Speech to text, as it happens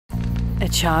A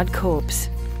charred corpse,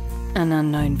 an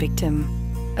unknown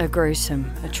victim, a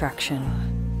gruesome attraction.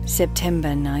 September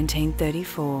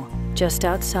 1934, just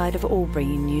outside of Albury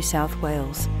in New South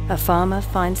Wales, a farmer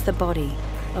finds the body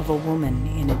of a woman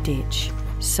in a ditch,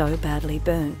 so badly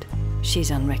burnt she's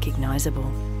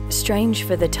unrecognisable. Strange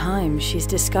for the time, she's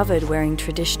discovered wearing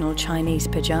traditional Chinese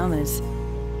pyjamas.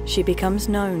 She becomes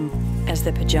known as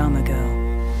the Pyjama Girl.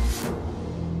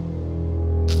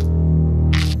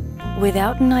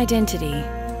 Without an identity,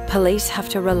 police have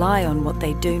to rely on what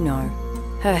they do know.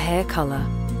 Her hair colour,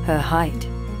 her height,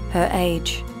 her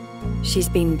age. She's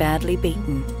been badly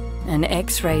beaten, and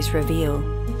X-rays reveal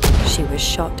she was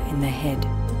shot in the head.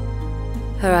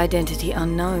 Her identity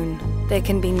unknown, there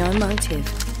can be no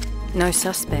motive, no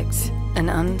suspects, an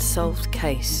unsolved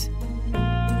case.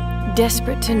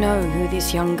 Desperate to know who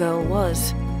this young girl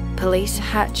was, police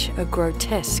hatch a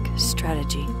grotesque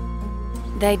strategy.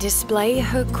 They display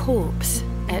her corpse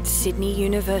at Sydney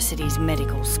University's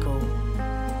medical school.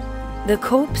 The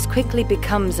corpse quickly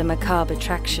becomes a macabre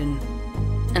attraction,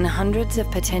 and hundreds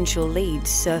of potential leads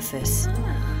surface.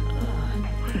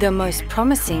 The most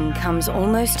promising comes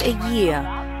almost a year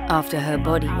after her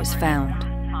body was found.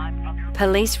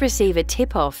 Police receive a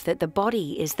tip-off that the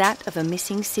body is that of a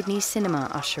missing Sydney cinema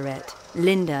usherette,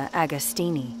 Linda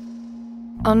Agostini.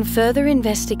 On further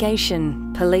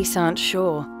investigation, police aren't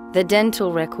sure. The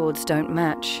dental records don't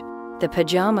match. The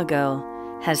Pyjama Girl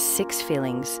has 6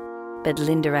 fillings, but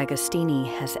Linda Agostini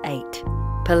has 8.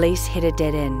 Police hit a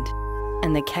dead end,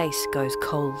 and the case goes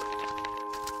cold.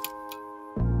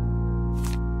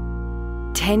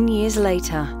 10 years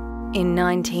later, in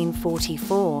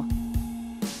 1944,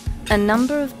 a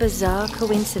number of bizarre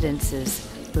coincidences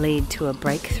lead to a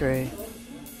breakthrough.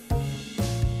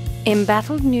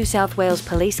 Embattled New South Wales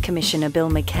Police Commissioner Bill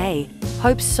McKay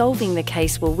hopes solving the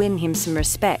case will win him some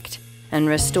respect and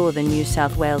restore the New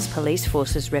South Wales Police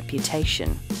Force's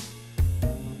reputation.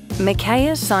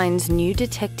 McKay assigns new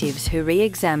detectives who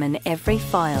re-examine every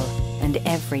file and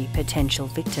every potential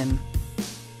victim.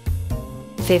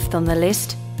 5th on the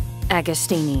list,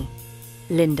 Agostini,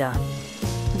 Linda.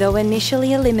 Though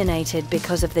initially eliminated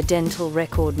because of the dental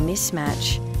record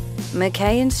mismatch,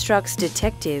 McKay instructs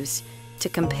detectives to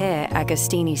compare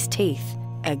Agostini's teeth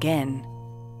again.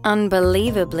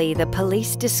 Unbelievably, the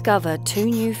police discover 2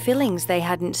 new fillings they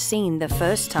hadn't seen the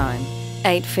first time.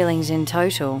 8 fillings in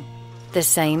total, the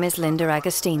same as Linda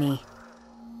Agostini.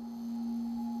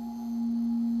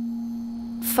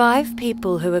 5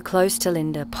 people who were close to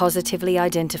Linda positively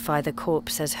identify the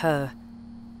corpse as her.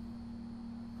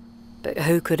 But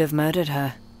who could have murdered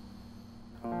her?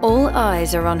 All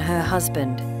eyes are on her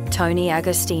husband, Tony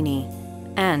Agostini,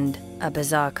 and a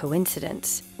bizarre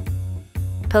coincidence.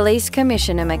 Police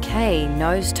Commissioner McKay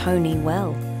knows Tony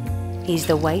well. He's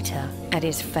the waiter at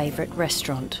his favourite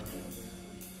restaurant.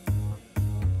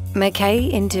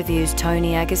 McKay interviews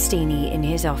Tony Agostini in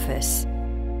his office.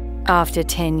 After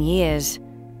 10 years,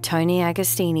 Tony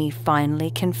Agostini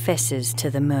finally confesses to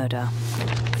the murder.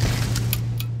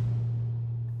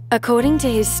 According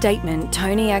to his statement,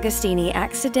 Tony Agostini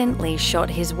accidentally shot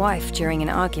his wife during an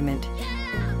argument.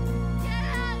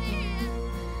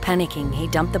 Panicking, he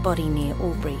dumped the body near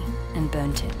Albury and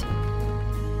burnt it.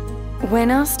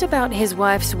 When asked about his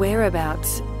wife's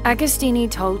whereabouts, Agostini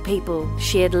told people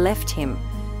she had left him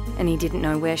and he didn't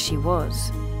know where she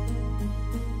was.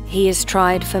 He is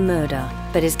tried for murder,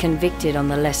 but is convicted on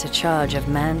the lesser charge of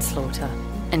manslaughter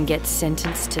and gets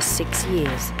sentenced to 6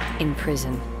 years in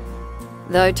prison.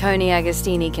 Though Tony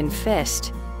Agostini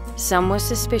confessed, some were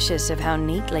suspicious of how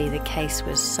neatly the case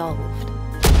was solved.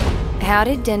 How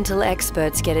did dental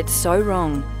experts get it so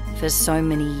wrong for so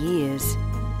many years?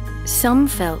 Some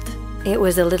felt it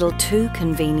was a little too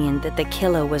convenient that the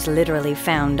killer was literally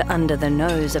found under the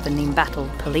nose of an embattled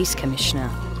police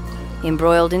commissioner,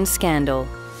 embroiled in scandal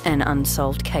and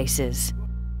unsolved cases.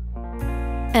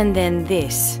 And then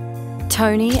this.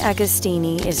 Tony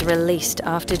Agostini is released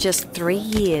after just 3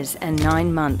 years and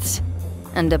 9 months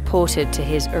and deported to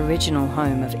his original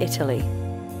home of Italy.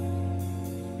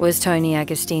 Was Tony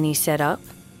Agostini set up,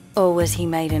 or was he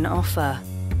made an offer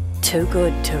too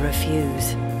good to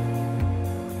refuse?